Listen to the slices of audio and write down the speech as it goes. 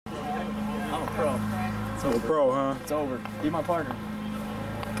pro. It's over. Pro, huh? It's over. Be my partner.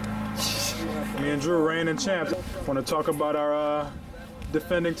 Me and Drew, reigning champs. Want to talk about our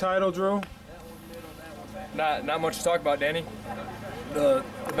defending title, Drew? Not much to talk about, Danny. The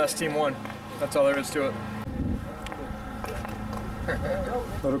best team won. That's all there is to it.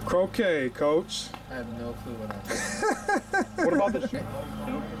 Little croquet, coach. I have no clue what I'm doing. What about this?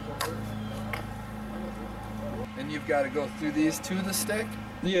 And you've got to go through these to the stick?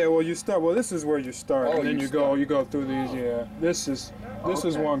 Yeah, well you start. Well, this is where you start, Oh, and then you go through these. Yeah, this is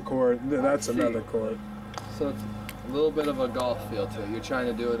Okay. one chord. That's I see. another chord. So it's a little bit of a golf feel to it. You're trying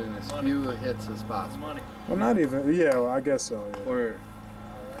to do it in as few hits as possible. Well, not even. Yeah, well, I guess so. Yeah. Or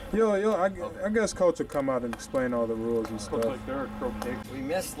I guess coach will come out and explain all the rules and stuff. We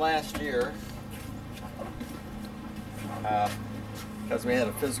missed last year because we had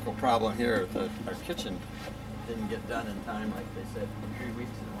a physical problem here. Our kitchen didn't get done in time, like they said. In 3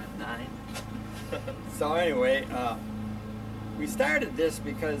 weeks it went 9. So anyway, we started this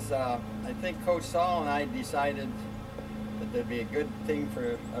because I think Coach Saul and I decided that there'd be a good thing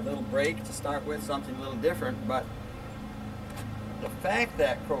for a little break to start with, something a little different. But the fact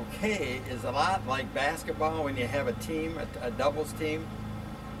that croquet is a lot like basketball when you have a team, a doubles team,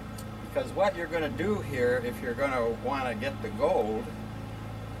 because what you're going to do here, if you're going to want to get the gold,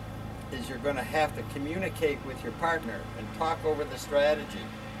 is you're going to have to communicate with your partner and talk over the strategy.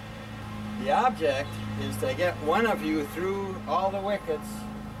 The object is to get one of you through all the wickets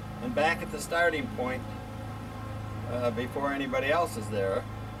and back at the starting point before anybody else is there,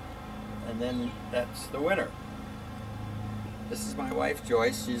 and then that's the winner. This is my wife,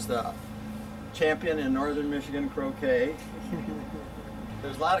 Joyce. She's the champion in Northern Michigan croquet.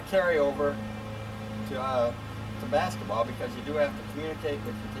 There's a lot of carryover to basketball because you do have to communicate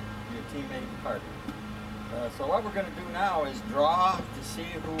with your teammate and partner. So what we're going to do now is draw to see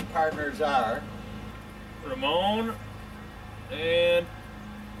who partners are. Ramon and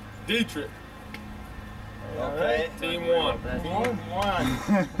Dietrich. Okay. Team 1. Team 1.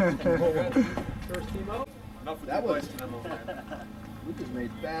 First team out. that was. We just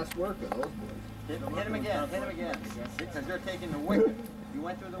made fast work of those boys. Hit him again. Because you're taking the wicket. You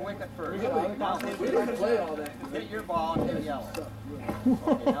went through the wicket first. Now We didn't play all that. hit your ball and hit yellow.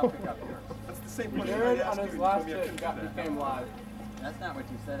 Okay, now pick up yours. That's the same question. On his last hit, became live. That's not what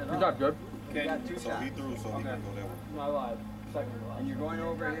you said at all. You're not good. You got 2 shots. threw, so he can go that way. Not live. Second live. And you're going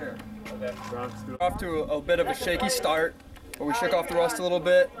over here. Off to a bit of a shaky start, but we shook off the rust a little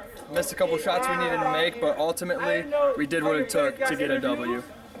bit. Missed a couple shots we needed to make, but ultimately we did what it took to get a W.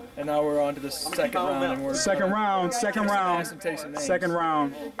 And now we're on to the second round. And we're Second round.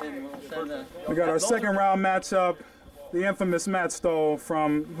 We got our second round matchup. The infamous Matt Stoll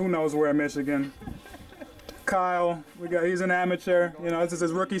from who knows where, Michigan. Kyle, he's an amateur. You know, this is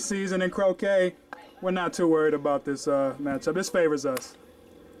his rookie season in croquet. We're not too worried about this matchup. This favors us.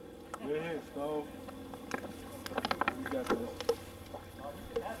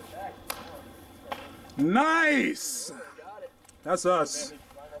 Nice! That's us.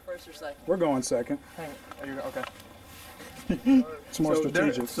 First or second? We're going second. Okay. It's more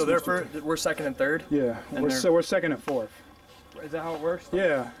strategic. So we're second and third? Yeah, And we're second and fourth. Is that how it works?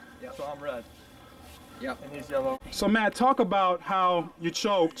 Yeah. So I'm red. Yep. And he's yellow. So Matt, talk about how you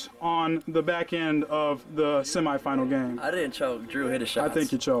choked on the back end of the semifinal game. I didn't choke. Drew hit a shot. I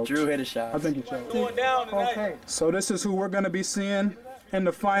think you choked. Drew hit a shot. I think you choked. Going down tonight. So this is who we're going to be seeing in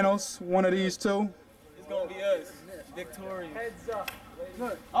the finals, one of these two. It's going to be us. Victorious. Heads up.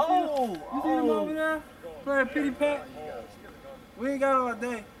 Look, Oh! you see him over there? Playing pity pat? We ain't got all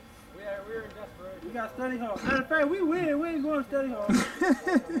day. We're in desperation. We got study hall. Matter of fact, we win. We ain't going to study hall.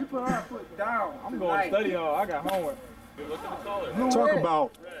 We put our foot down. I'm going to study hall. I got homework. Look at the color. Talk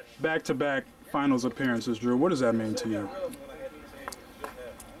about back-to-back finals appearances, Drew. What does that mean to you?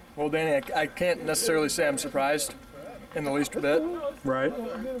 Well, Danny, I can't necessarily say I'm surprised in the least bit, Right?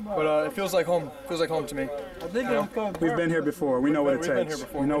 but it feels like home. Feels like home to me. I think I'm coming. We've been here before. We know what it We've been takes. here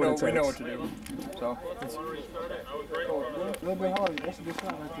before. We know what it takes. We know what to do. So it's A little bit hard. That's a good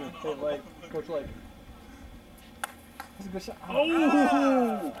shot right there. Coach Lake. Coach Lake. That's a good shot.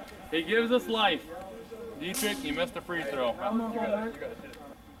 Oh! He gives us life. Dietrich, you missed a free throw. I'm on that.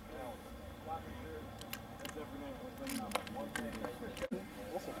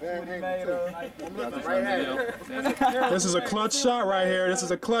 This is a clutch shot right here. This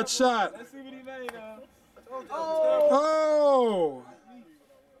is a clutch shot. Let's see what he made of. Oh!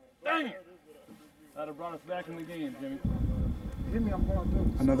 Dang it! That'd have brought us back in the game, Jimmy. Hit me, I'm going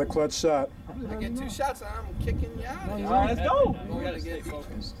through. Another clutch shot. I get 2 shots and I'm kicking you out of here. All right, let's go. We gotta get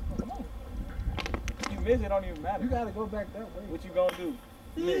focused. You miss it, don't even matter. You gotta go back that way. What you gonna do?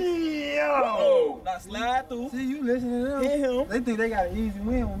 Yo! Not slide through. See, you listening to them. Hit him. They think they got an easy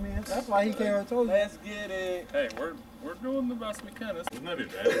win with me. That's why he came and told you. Let's get it. Hey, we're doing the best we can. Wouldn't that be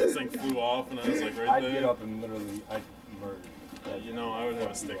bad? This thing flew off and I was like right there. I'd get up and literally, I'd murder. Yeah, you know, I would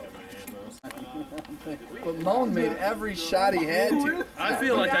have a stick in my hand though. But Moan made every shot he had to. I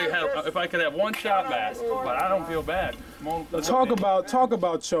feel like if I could have one shot back, but I don't feel bad. Talk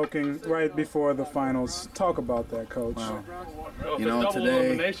about choking right before the finals. Talk about that, Coach. You know,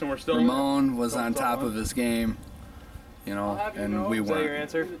 today Ramon was on top of his game. You know, and we Is that your weren't.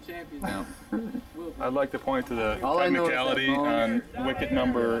 answer? Yeah. I'd like to point to the All I know is that technicality Moan- on wicket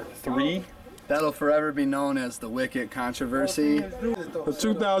number 3. That'll forever be known as the wicket controversy. The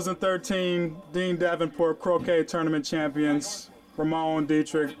 2013 Dean Davenport Croquet Tournament champions, Ramon,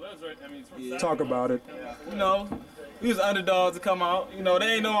 Dietrich. Talk about it. You know, we was underdogs to come out. You know,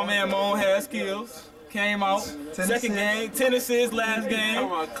 they ain't know my man Moan had skills. Came out, second game, 10 assists last game.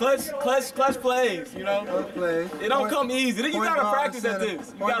 Clutch plays, you know. It don't come easy. You gotta practice at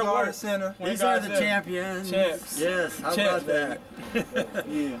this. You gotta work. These are the champions. Champs. Yes, how Champs, about that?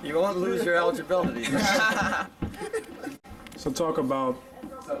 You won't lose your eligibility. So talk about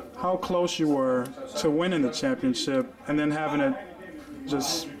how close you were to winning the championship and then having it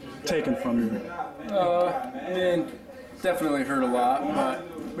just taken from you. Definitely hurt a lot, but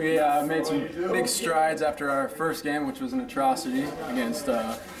we made some big strides after our first game, which was an atrocity against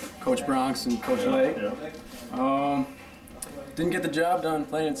Coach Bronx and Coach Lake. Didn't get the job done,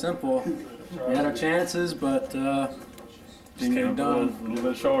 plain and simple. We had our chances, but didn't get it done. A little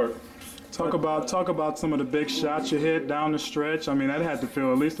bit short. Talk about some of the big shots you hit down the stretch. I mean, that had to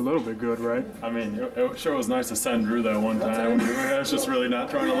feel at least a little bit good, right? I mean, it sure was nice to send Drew that one time. I was just really not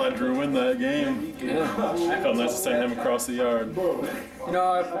trying to let Drew win that game. Yeah. It felt nice to send him across the yard. You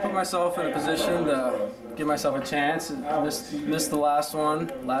know, I put myself in a position to give myself a chance. I missed the last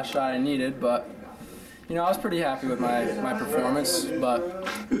shot I needed, but you know, I was pretty happy with my performance, but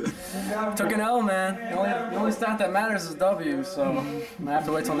took an L, man. The only stat that matters is W, so I'm gonna have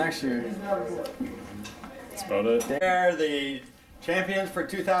to wait till next year. That's about it. They're the champions for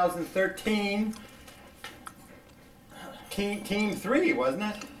 2013. Team 3, wasn't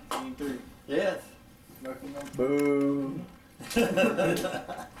it? Team 3. Yes. Boo.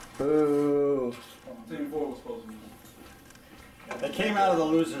 Boo. Team 4 was supposed to be. They came out of the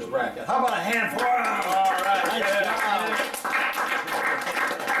losers bracket. How about a hand for them? All right. Nice job.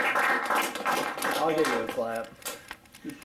 I'll give you a clap.